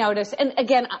thing I noticed, and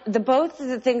again, both of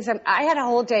the things, I had a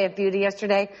whole day of beauty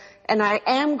yesterday, and I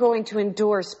am going to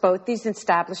endorse both these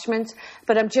establishments,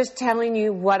 but I'm just telling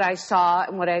you what I saw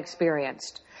and what I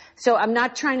experienced. So I'm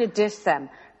not trying to diss them,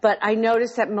 but I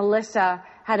noticed that Melissa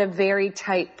had a very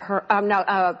tight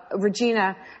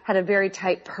Regina had a very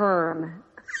tight perm.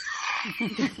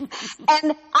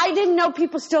 And I didn't know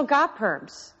people still got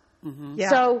perms. Mm-hmm. Yeah.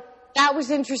 So that was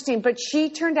interesting, but she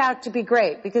turned out to be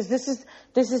great, because this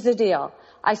is the deal.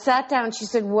 I sat down, she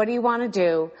said, "What do you want to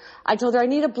do?" I told her I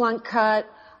need a blunt cut.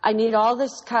 I need all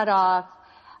this cut off.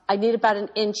 I need about an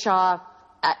inch off.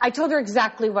 I told her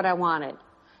exactly what I wanted.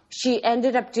 She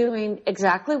ended up doing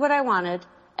exactly what I wanted.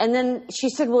 And then she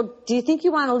said, "Well, do you think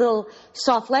you want a little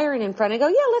soft layering in front?" I go,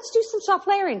 "Yeah, let's do some soft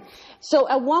layering." So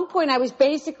at one point I was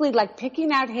basically like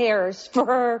picking out hairs for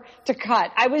her to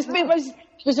cut.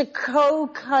 It was a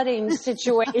co-cutting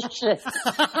situation.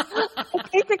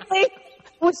 Basically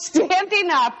was standing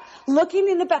up, looking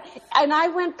in the back, and I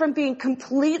went from being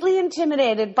completely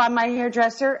intimidated by my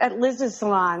hairdresser at Liz's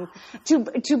salon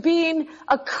to being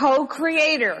a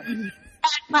co-creator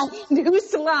at my new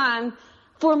salon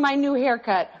for my new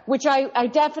haircut, which I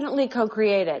definitely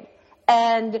co-created.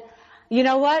 And you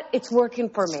know what? It's working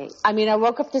for me. I mean, I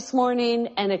woke up this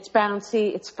morning and it's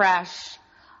bouncy, it's fresh.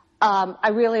 I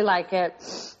really like it.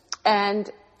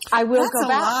 And I will go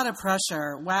back. That's a lot of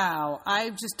pressure. Wow.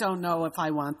 I just don't know if I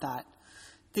want that.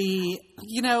 I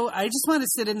just want to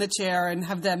sit in the chair and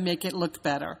have them make it look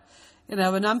better.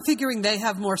 And I'm figuring they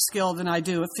have more skill than I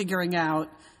do of figuring out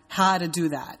how to do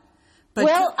that. But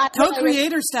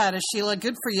co-creator status, Sheila,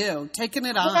 good for you. Taking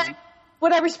it on.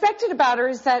 What I respected about her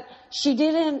is that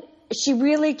she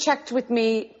really checked with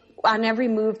me on every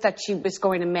move that she was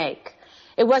going to make.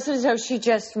 It wasn't as though she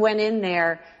just went in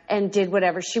there and did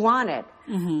whatever she wanted.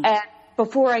 Mm-hmm. And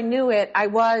before I knew it, I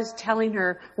was telling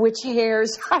her which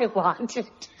hairs I wanted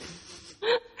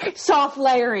soft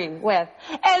layering with.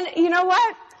 And you know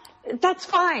what? That's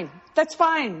fine. That's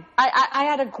fine. I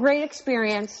had a great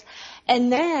experience.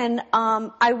 And then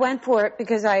I went for it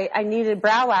because I needed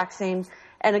brow waxing.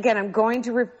 And again, I'm going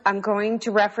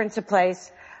to reference a place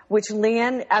which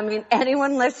Lian, I mean,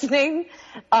 anyone listening,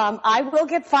 I will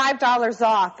get $5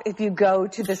 off if you go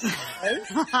to the site.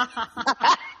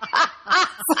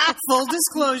 Full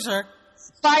disclosure.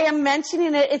 I am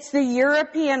mentioning it. It's the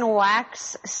European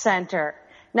Wax Center.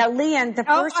 Now, Lian, the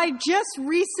first... I just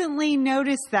recently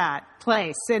noticed that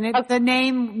place, and the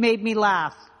name made me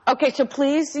laugh. Okay, so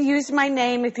please use my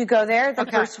name if you go there. The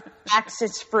first wax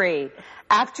is free.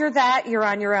 After that, you're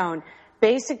on your own.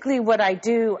 Basically, what I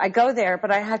do, I go there, but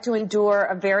I have to endure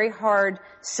a very hard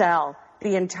sell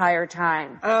the entire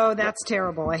time. Oh, that's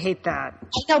terrible. I hate that.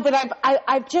 I know, but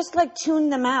I've just like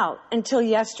tuned them out until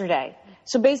yesterday.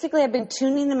 So basically, I've been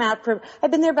tuning them out I've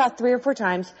been there about 3 or 4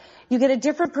 times. You get a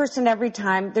different person every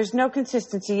time. There's no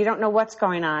consistency. You don't know what's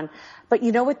going on. But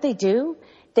you know what they do?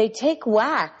 They take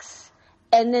wax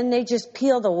and then they just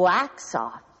peel the wax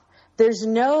off. There's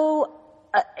no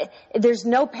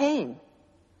pain.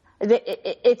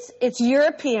 It's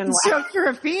European wax. So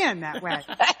European that way.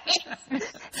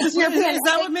 It's European. Is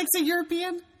that what makes it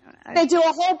European? They do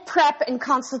a whole prep and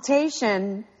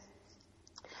consultation,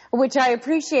 which I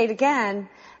appreciate again.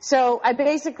 So I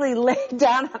basically laid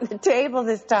down on the table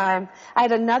this time. I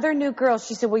had another new girl.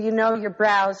 She said, well, you know, your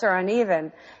brows are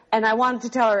uneven. And I wanted to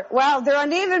tell her, well, they're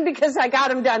uneven because I got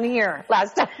them done here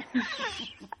last time.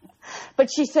 But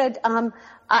she said, and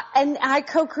I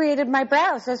co-created my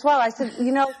brows as well. I said,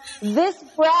 you know, this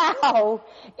brow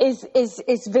is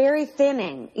very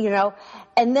thinning, you know.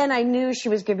 And then I knew she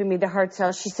was giving me the hard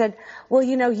sell. She said, well,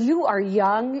 you know, you are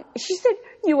young. She said,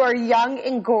 you are young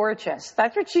and gorgeous.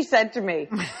 That's what she said to me.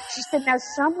 She said, now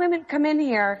some women come in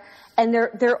here and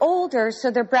they're older,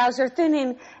 so their brows are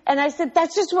thinning. And I said,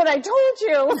 that's just what I told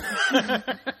you.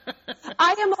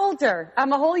 I am older.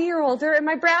 I'm a whole year older, and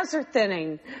my brows are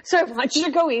thinning. So I want you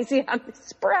to go easy on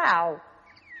this brow.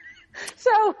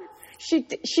 So she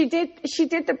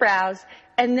did the brows,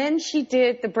 and then she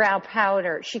did the brow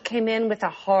powder. She came in with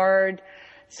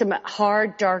some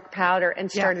hard dark powder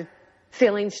and started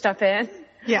filling stuff in.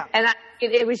 Yeah. And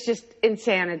it was just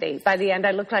insanity. By the end,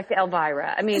 I looked like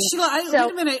Elvira. I mean, Sheila, wait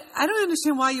a minute. I don't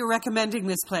understand why you're recommending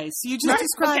this place. You just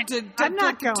described a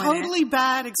totally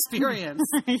bad experience.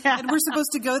 Yeah. And we're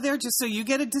supposed to go there just so you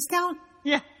get a discount?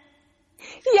 Yeah.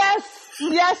 Yes,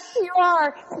 you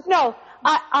are. No,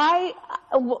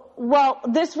 well,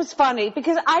 this was funny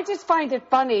because I just find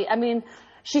it funny. I mean,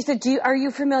 she said, are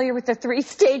you familiar with the 3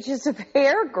 stages of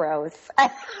hair growth?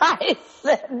 And I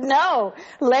said, no,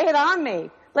 lay it on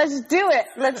me. Let's do it.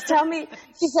 Let's tell me.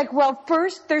 She's like, well,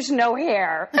 first, there's no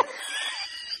hair.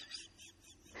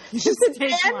 She said,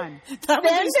 stage 1. That would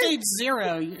be stage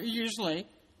 0, usually.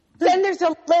 Then there's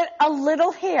a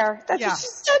little hair. That's what she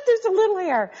said. There's a little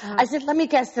hair. I said, let me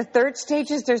guess. The 3rd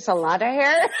stage is there's a lot of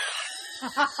hair.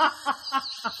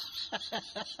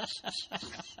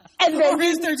 And then, or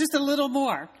is there just a little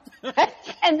more?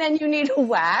 And then you need a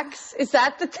wax. Is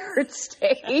that the 3rd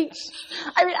stage?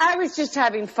 I mean, I was just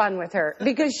having fun with her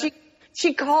because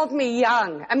she called me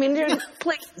young. I mean,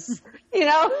 please, you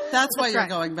know. That's why you're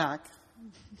going back.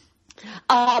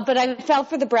 But I fell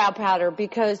for the brow powder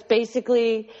because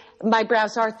basically my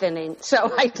brows are thinning.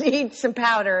 So I need some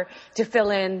powder to fill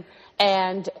in.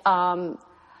 And,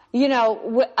 you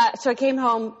know, so I came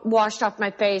home, washed off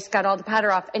my face, got all the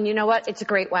powder off. And you know what? It's a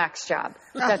great wax job.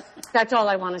 That's all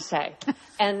I want to say.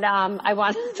 And I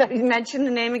want to mention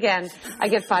the name again. I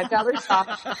get $5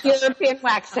 off European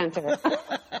Wax Center.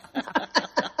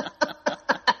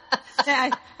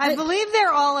 I believe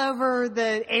they're all over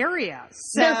the area.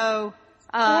 So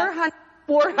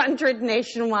 400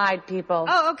 nationwide, people.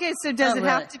 Oh, okay. So does it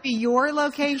have to be your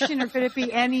location, or could it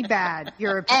be any bad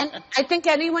European? And I think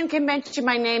anyone can mention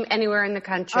my name anywhere in the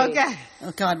country. Okay.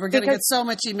 Oh, God, we're going to get so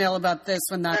much email about this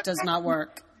when that does not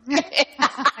work.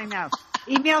 I know.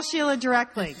 Email Sheila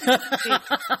directly.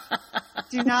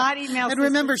 Do not email. And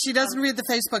remember, she doesn't read the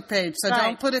Facebook page, so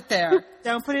don't put it there.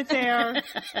 Don't put it there.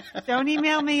 Don't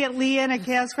email me at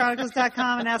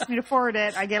Lian@chaoschronicles.com and ask me to forward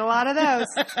it. I get a lot of those.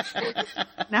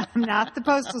 No, not the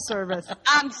Postal Service.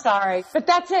 I'm sorry, but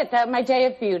that's it. That's my day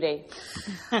of beauty.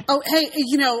 Oh, hey,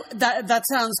 you know, that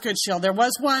sounds good, Sheila. There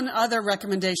was one other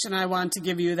recommendation I wanted to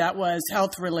give you that was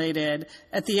health-related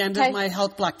at the end of my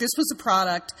health block. This was a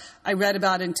product I read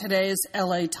about in today's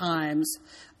LA Times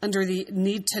under the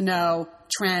Need to Know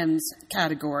Trends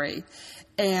category.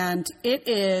 And it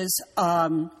is a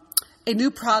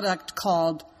new product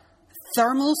called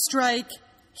Thermal Strike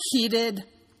Heated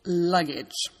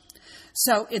Luggage.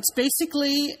 So it's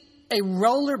basically a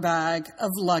roller bag of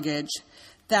luggage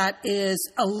that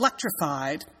is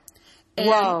electrified.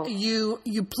 And you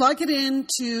plug it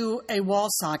into a wall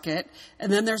socket,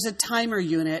 and then there's a timer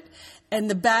unit, and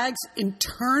the bag's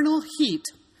internal heat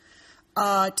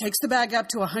takes the bag up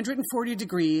to 140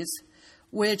 degrees,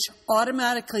 which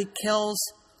automatically kills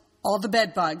all the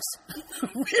bed bugs,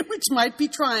 which might be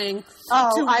trying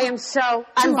I'm buying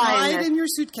hide this. in your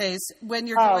suitcase when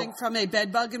you're going from a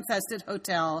bed bug infested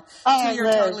hotel to your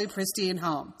Liz. totally pristine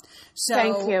home. So,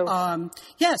 Thank you.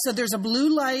 So there's a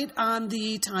blue light on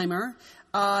the timer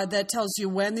that tells you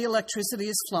when the electricity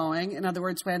is flowing. In other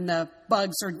words, when the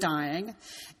bugs are dying.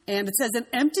 And it says an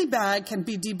empty bag can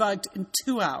be debugged in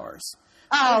 2 hours.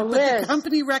 But Liz. the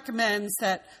company recommends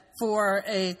that for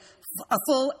a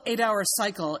full 8-hour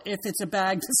cycle if it's a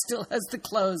bag that still has the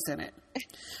clothes in it.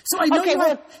 So I know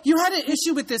you had an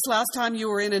issue with this last time you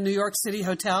were in a New York City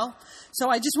hotel. So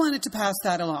I just wanted to pass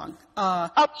that along.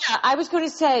 I was going to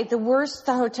say, the worse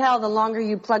the hotel, the longer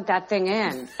you plug that thing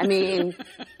in. I mean,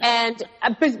 and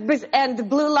the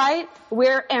blue light,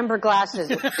 wear amber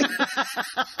glasses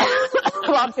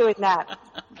while doing that.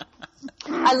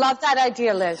 I love that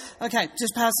idea, Liz. Okay,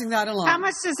 just passing that along. How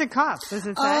much does it cost? Does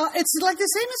it say? It's like the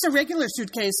same as a regular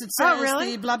suitcase. It says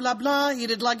really? the blah, blah, blah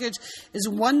heated luggage is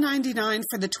 $199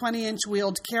 for the 20-inch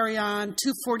wheeled carry-on,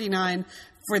 $249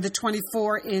 for the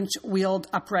 24-inch wheeled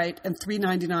upright, and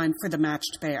 $399 for the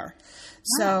matched pair.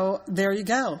 So there you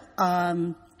go.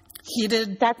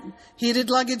 Heated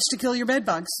luggage to kill your bed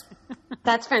bugs.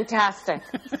 That's fantastic.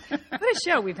 What a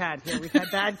show we've had here. We've had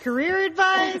bad career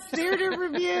advice, theater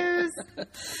reviews.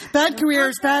 Bad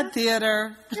careers, bad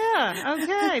theater. Yeah,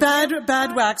 okay.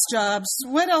 Bad wax jobs.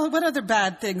 What other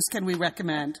bad things can we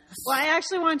recommend? Well, I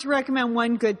actually wanted to recommend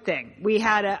one good thing. We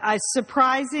had a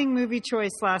surprising movie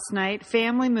choice last night,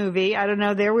 family movie. I don't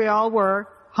know, there we all were,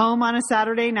 home on a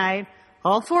Saturday night.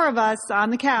 All four of us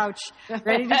on the couch,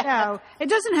 ready to go. It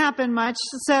doesn't happen much.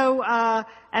 So,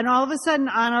 and all of a sudden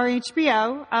on our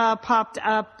HBO, popped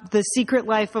up The Secret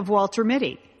Life of Walter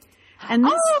Mitty. And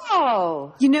this,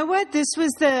 you know what? This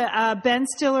was the Ben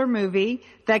Stiller movie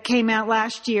that came out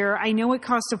last year. I know it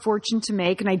cost a fortune to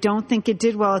make, and I don't think it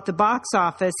did well at the box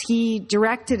office. He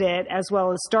directed it as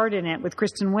well as starred in it with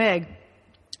Kristen Wiig.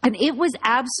 And it was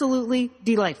absolutely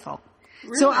delightful.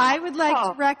 Really? So I would like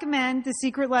to recommend The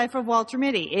Secret Life of Walter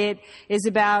Mitty. It is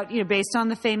about, based on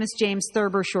the famous James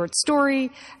Thurber short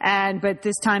story, but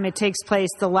this time it takes place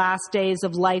the last days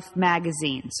of Life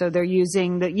magazine. So they're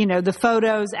using the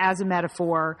photos as a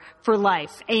metaphor for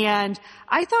life. And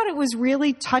I thought it was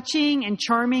really touching and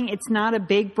charming. It's not a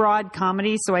big, broad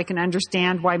comedy, so I can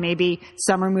understand why maybe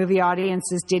summer movie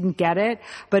audiences didn't get it.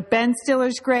 But Ben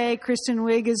Stiller's great, Kristen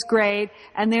Wiig is great,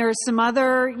 and there are some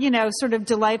other, sort of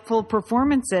delightful performances.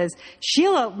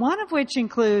 Sheila, one of which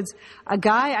includes a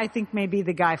guy I think may be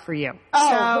the guy for you.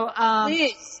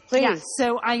 Please. Yeah,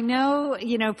 so I know,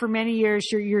 for many years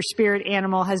your spirit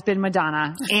animal has been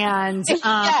Madonna. And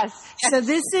yes. So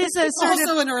this is a sort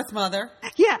also an Earth Mother.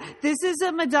 Yeah, this is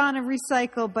a Madonna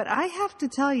recycle, but I have to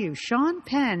tell you, Sean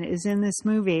Penn is in this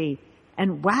movie.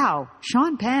 And wow,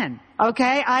 Sean Penn.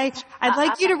 Okay, I'd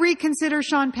like you to reconsider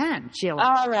Sean Penn, Sheila.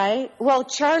 All right. Well,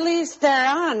 Charlize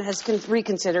Theron has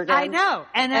reconsidered him. I know.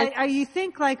 And you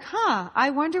think I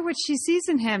wonder what she sees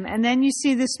in him. And then you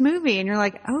see this movie and you're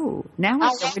like, oh, now I know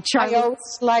what Charlize. I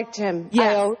always liked him.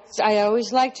 Yeah. I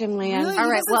always liked him, Lian. Really? All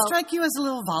right, Does it strike you as a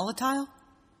little volatile?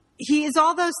 He is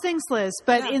all those things, Liz,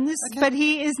 but but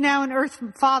he is now an Earth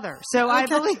father. So I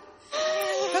believe.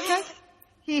 Okay.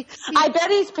 I bet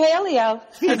he's paleo.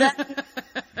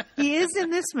 He is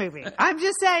in this movie. I'm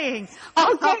just saying.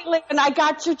 Okay, Lian, I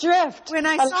got your drift. When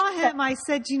I saw him, I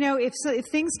said, if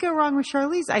things go wrong with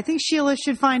Charlize, I think Sheila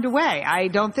should find a way. I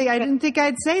didn't think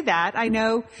I'd say that. I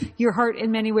know your heart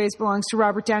in many ways belongs to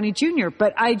Robert Downey Jr.,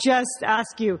 but I just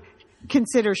ask you,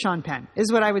 consider Sean Penn,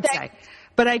 is what I would say.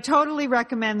 But I totally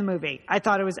recommend the movie. I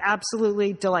thought it was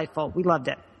absolutely delightful. We loved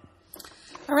it.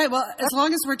 All right. Well, as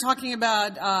long as we're talking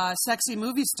about sexy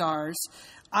movie stars,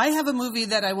 I have a movie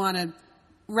that I want to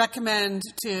recommend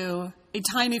to a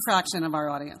tiny fraction of our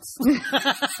audience.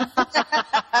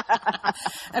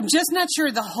 I'm just not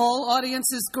sure the whole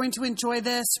audience is going to enjoy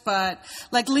this, but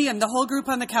like Lian, the whole group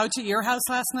on the couch at your house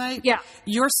last night,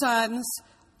 your sons,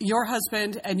 your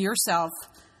husband, and yourself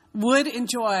would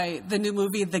enjoy the new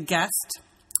movie, The Guest.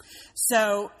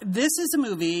 So this is a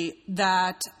movie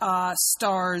that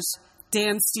stars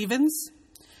Dan Stevens,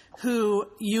 who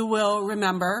you will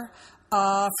remember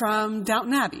from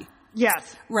Downton Abbey.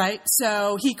 Yes. Right?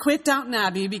 So he quit Downton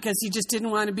Abbey because he just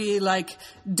didn't want to be like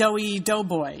doughy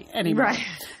doughboy anymore. Right.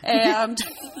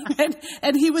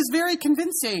 And he was very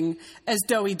convincing as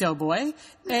doughy doughboy.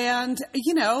 And,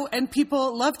 and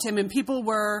people loved him, and people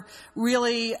were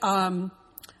really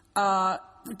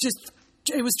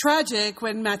it was tragic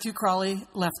when Matthew Crawley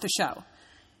left the show.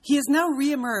 he has now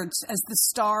reemerged as the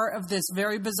star of this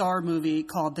very bizarre movie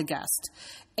called The Guest.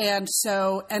 And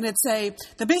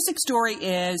the basic story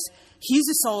is he's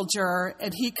a soldier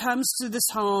and he comes to this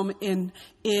home in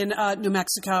New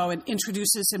Mexico and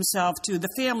introduces himself to the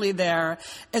family there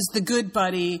as the good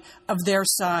buddy of their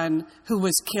son who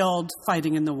was killed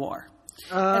fighting in the war.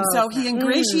 And so he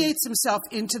ingratiates himself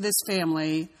into this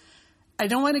family. I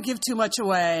don't want to give too much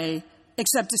away,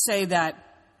 except to say that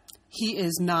he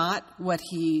is not what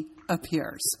he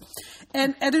appears.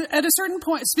 And at a certain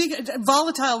point,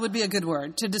 volatile would be a good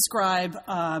word to describe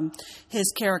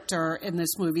his character in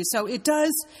this movie. So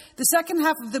the second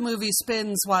half of the movie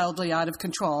spins wildly out of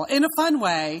control in a fun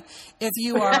way if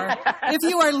you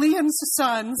are Lian's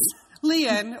sons,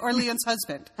 Lian or Lian's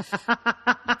husband.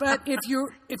 But if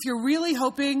you're really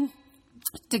hoping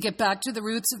to get back to the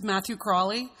roots of Matthew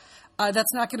Crawley,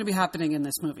 that's not going to be happening in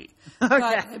this movie.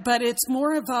 Okay. But it's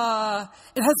more of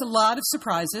it has a lot of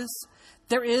surprises.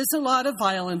 There is a lot of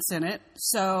violence in it.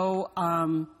 So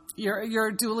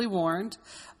you're duly warned.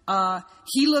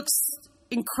 He looks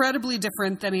incredibly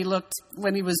different than he looked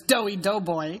when he was Doughy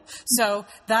Doughboy. So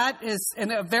that is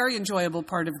a very enjoyable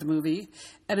part of the movie.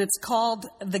 And it's called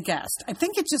The Guest. I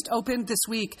think it just opened this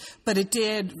week, but it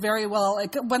did very well.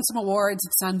 It won some awards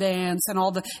at Sundance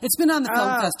and it's been on the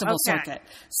film festival circuit.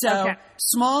 So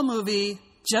small movie,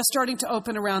 just starting to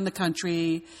open around the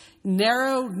country,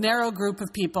 narrow group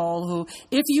of people who,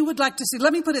 if you would like to see,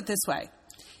 let me put it this way.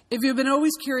 If you've been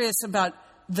always curious about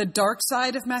the dark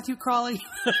side of Matthew Crawley.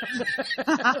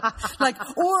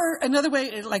 Or another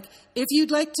way, if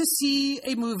you'd like to see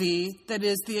a movie that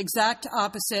is the exact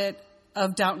opposite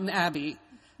of Downton Abbey,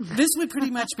 this would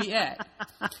pretty much be it.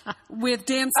 With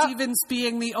Dan Stevens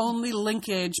being the only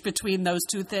linkage between those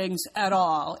two things at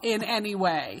all, in any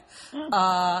way.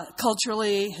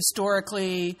 Culturally,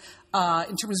 historically,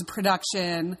 in terms of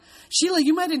production. Sheila,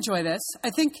 you might enjoy this.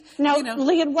 I think. Now,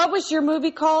 Lian, what was your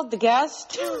movie called? The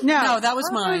Guest? No, that was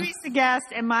mine. My movie's The Guest,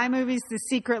 and my movie's The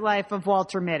Secret Life of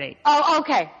Walter Mitty. Oh,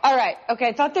 okay. All right. Okay.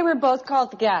 I thought they were both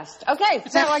called The Guest. Okay.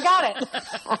 So I got it.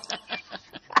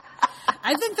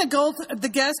 I think The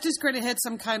Guest is going to hit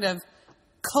some kind of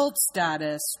cult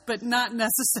status, but not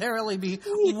necessarily be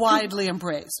widely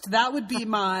embraced. That would be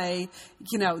my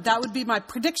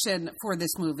prediction for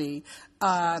this movie.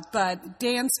 But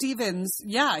Dan Stevens,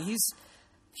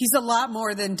 he's a lot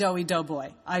more than Doughy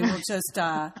Doughboy. I will just,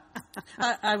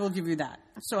 I will give you that.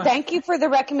 So thank you for the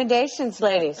recommendations,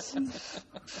 ladies.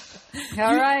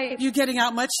 All right. You getting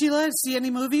out much, Sheila? See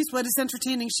any movies? What is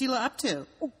entertaining Sheila up to?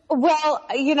 Well,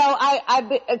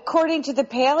 I according to the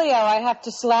Paleo, I have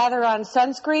to slather on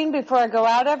sunscreen before I go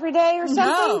out every day or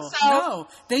something. No,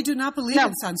 they do not believe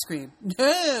in sunscreen. No.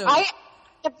 I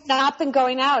have not been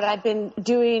going out. I've been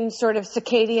doing sort of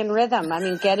circadian rhythm. I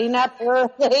mean, getting up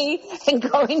early and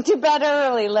going to bed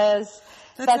early, Liz.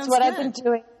 That's what I've been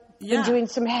doing. Yeah. Been doing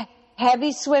some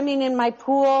heavy swimming in my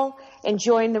pool,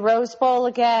 enjoying the Rose Bowl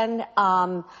again.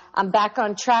 I'm back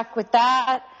on track with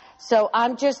that. So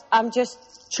I'm just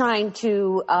trying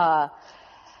to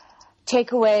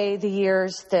take away the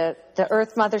years, the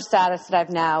Earth Mother status that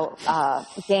I've now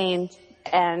gained,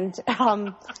 and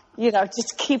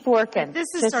just keep working. This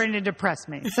is starting to depress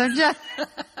me. So just.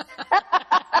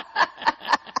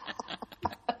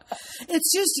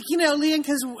 It's just, Lian,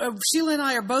 because Sheila and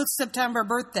I are both September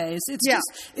birthdays. It's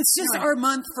just our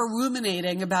month for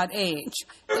ruminating about age.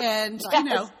 And,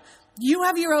 you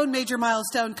have your own major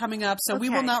milestone coming up, so we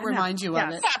will not remind you of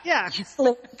it. Yeah.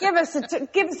 Give us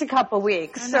a couple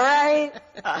weeks, all right?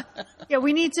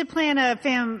 We need to plan a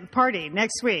fam party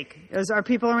next week. Are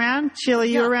people around? Sheila,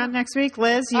 you around next week?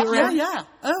 Liz, you around? Yeah.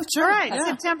 Oh, sure. All right,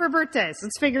 September birthdays.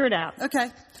 Let's figure it out. Okay.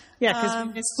 Yeah,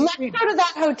 because let's go to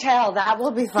that hotel. That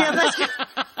will be fun.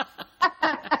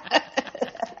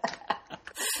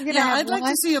 I'd like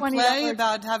to see a play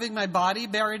about having my body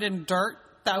buried in dirt.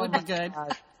 That would be good.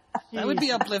 That would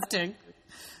be uplifting.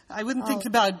 I wouldn't think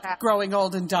about growing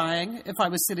old and dying if I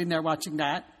was sitting there watching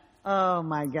that. Oh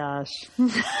my gosh.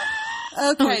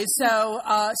 Okay, so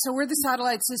we're the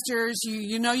Satellite Sisters.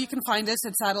 You can find us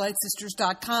at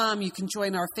satellitesisters.com. You can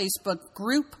join our Facebook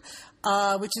group,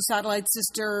 which is Satellite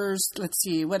Sisters. Let's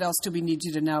see, what else do we need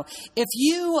you to know? If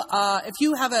you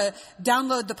have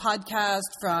download the podcast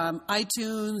from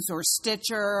iTunes or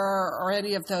Stitcher or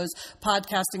any of those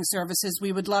podcasting services,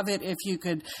 we would love it if you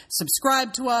could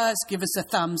subscribe to us, give us a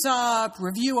thumbs up,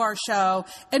 review our show.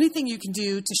 Anything you can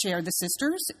do to share the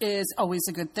sisters is always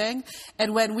a good thing.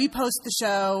 And when we post the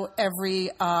show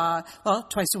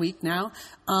twice a week now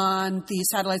on the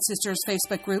Satellite Sisters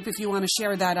Facebook group, if you want to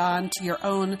share that on to your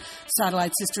own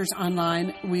Satellite Sisters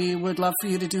online, we would love for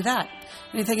you to do that.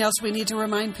 Anything else we need to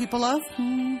remind people of?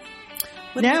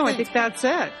 No, I think that's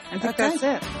it. That's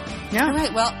it. Yeah. All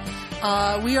right. Well,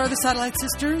 we are the Satellite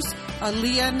Sisters.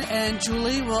 Lian and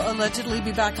Julie will allegedly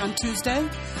be back on Tuesday.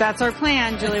 That's our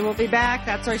plan. Julie will be back.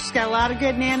 She's got a lot of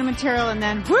good Nana material, and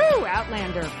then woo,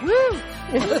 Outlander. Woo.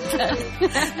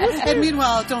 And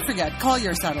meanwhile, don't forget, call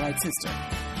your Satellite Sister.